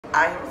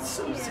I'm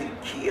Susie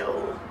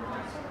Keel,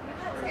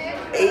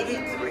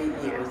 83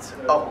 years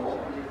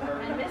old.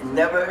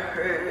 Never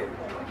heard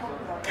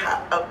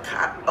of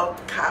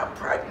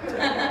chiropractor.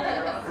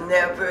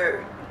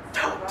 Never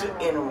talked to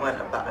anyone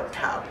about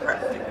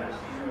chiropractic,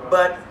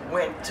 but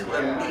went to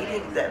a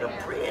meeting that a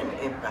friend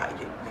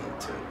invited me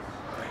to.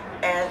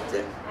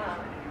 And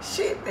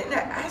she had been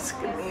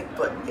asking me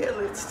for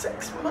nearly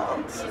 6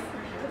 months,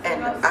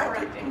 and I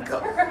didn't go.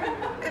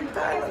 And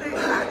finally,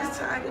 I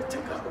decided to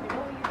go.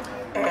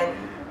 And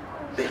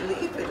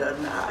believe it or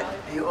not,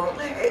 you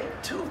only had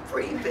 2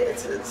 free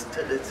visits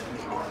to this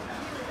meeting.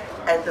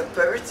 And the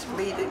first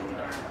meeting,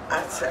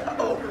 I said,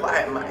 oh,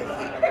 why am I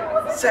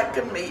here?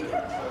 Second meeting,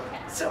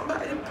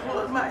 somebody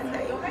pulled my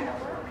name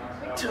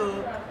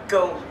to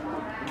go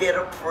get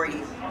a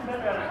free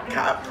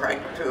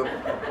chiropractor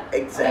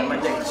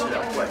examination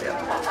or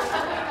whatever.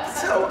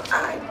 So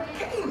I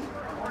came.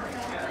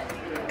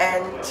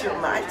 And to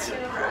my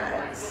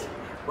surprise,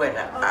 when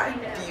I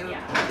viewed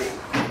the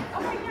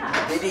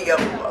video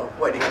or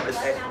whatever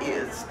that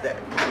is that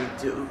we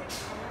do,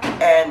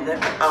 and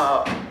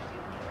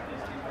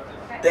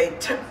they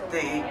took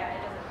the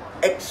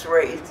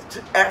x-rays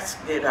to ask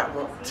did I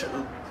want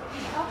to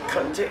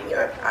continue.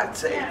 I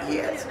said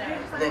yes.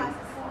 Then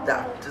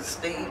Dr.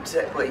 Steve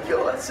said, well,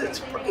 yours is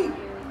free.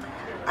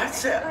 I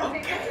said,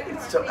 okay.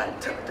 So I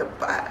took the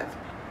 5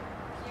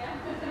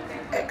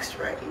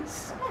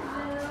 x-rays.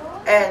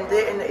 And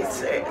then they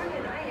said,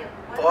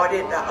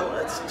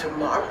 $40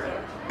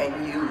 tomorrow,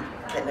 and you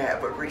can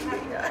have a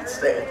reading. I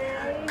said,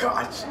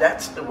 gosh,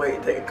 that's the way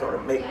they're going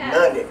to make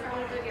money.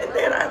 And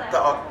then I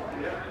thought,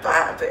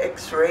 5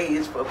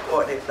 x-rays for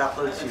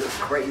 $40, you're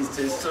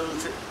crazy,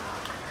 Susie.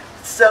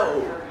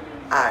 So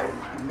I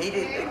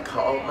immediately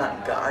called my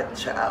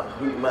godchild,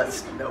 who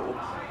must know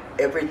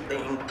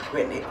everything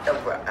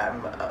whenever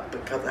I'm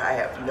because I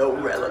have no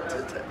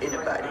relatives or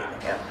anybody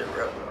in Hampton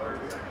Road.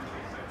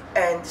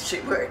 And she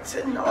works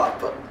in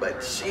Norfolk,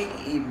 but she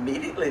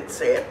immediately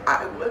said,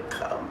 I will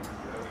come.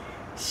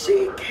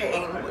 She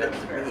came with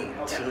me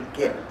to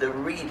get the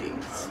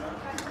readings.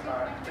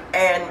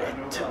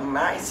 And to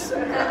my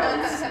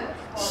surprise,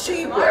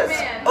 she was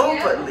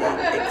overly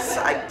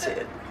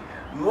excited,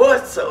 more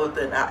so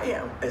than I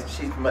am, as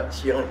she's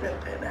much younger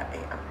than I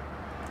am.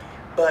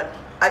 But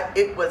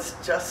it was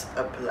just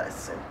a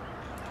blessing.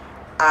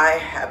 I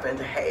haven't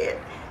had,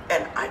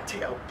 and I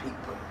tell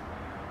people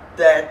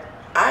that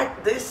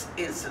this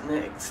is the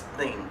next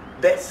thing,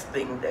 best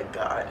thing that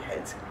God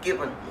has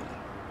given me,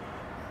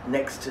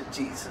 next to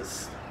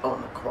Jesus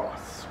on the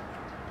cross.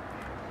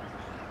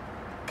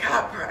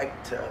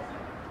 Chiropractor,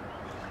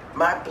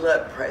 my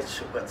blood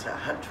pressure was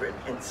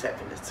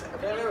 177.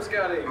 Hello,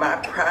 Scotty. My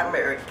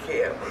primary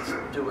care was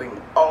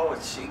doing all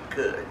she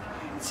could.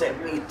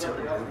 Sent me to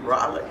a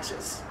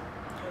neurologist,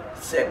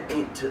 sent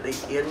me to the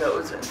ear,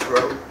 nose, and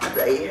throat.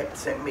 They had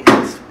sent me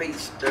to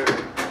speech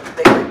therapy.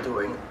 They were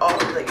doing all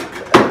they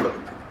could for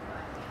me.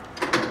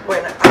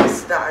 When I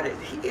started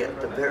here,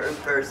 the very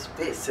first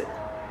visit,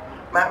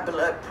 my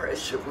blood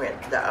pressure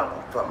went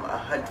down from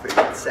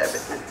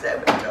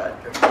 177 to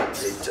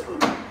 152.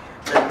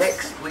 The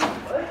next week,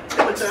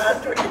 it was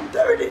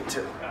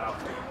 132.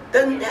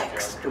 The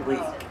next week,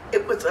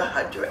 it was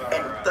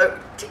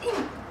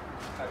 113.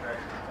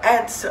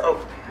 And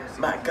so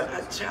my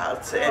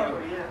godchild said,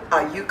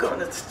 are you going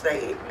to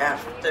stay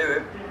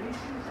after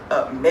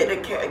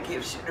Medicare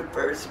gives you the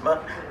first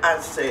month? I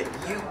said,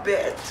 you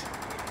bet.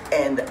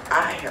 And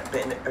I have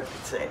been ever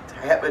since.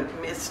 I haven't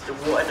missed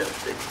one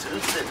of the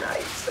Tuesday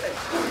night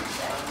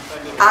sessions.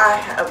 I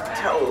have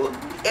told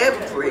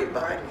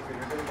everybody.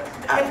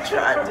 I've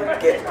tried to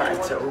get my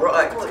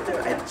sorority,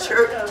 my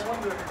church,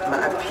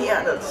 my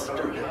piano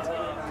students,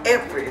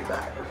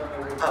 everybody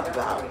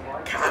about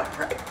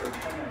chiropractic.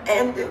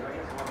 And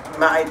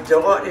my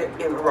daughter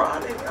in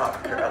Raleigh,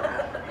 North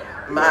Carolina,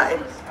 my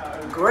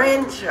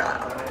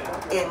grandchild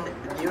in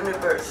the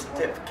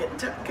University of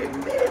Kentucky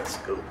Med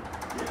School.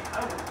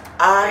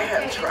 I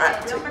have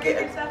tried to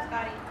get,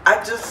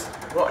 I just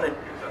wanted,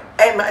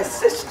 and my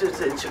sister's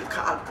in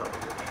Chicago,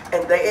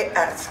 and they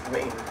asked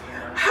me,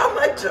 how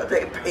much are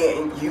they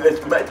paying you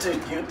as much as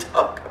you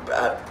talk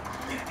about?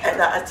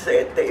 And I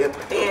said, they are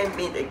paying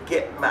me to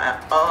get my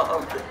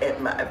arms and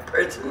my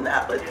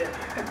personality,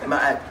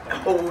 my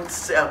whole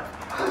self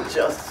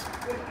just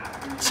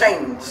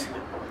changed.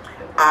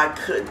 I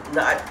could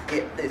not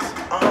get this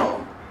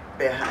arm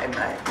behind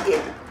my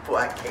head before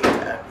I came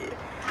out here.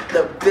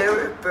 The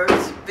very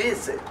first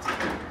visit,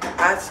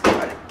 I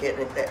started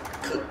getting that,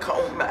 could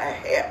comb my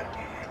hair,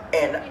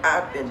 and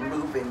I've been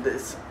moving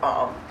this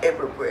arm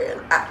everywhere,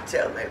 and I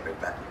tell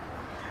everybody,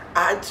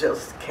 I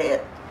just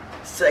can't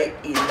say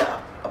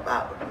enough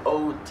about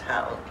Old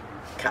Town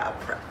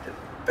Chiropractic,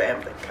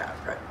 family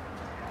chiropractic.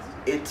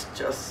 It's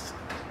just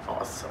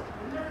awesome.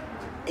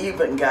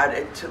 Even got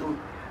it to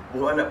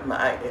one of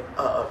my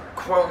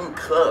Chrome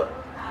Club,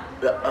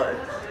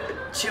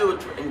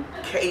 children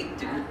K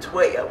through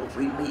 12,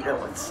 we meet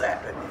on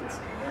Saturdays.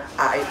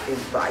 I've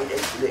invited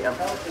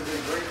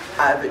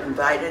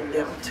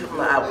them to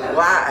my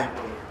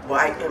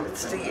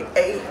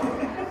YMCA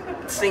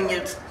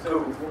seniors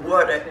group,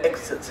 water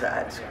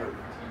exercise group.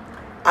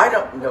 I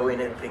don't know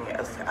anything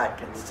else I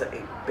can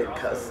say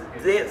because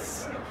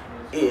this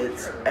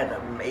is an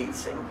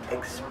amazing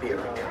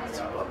experience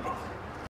for me.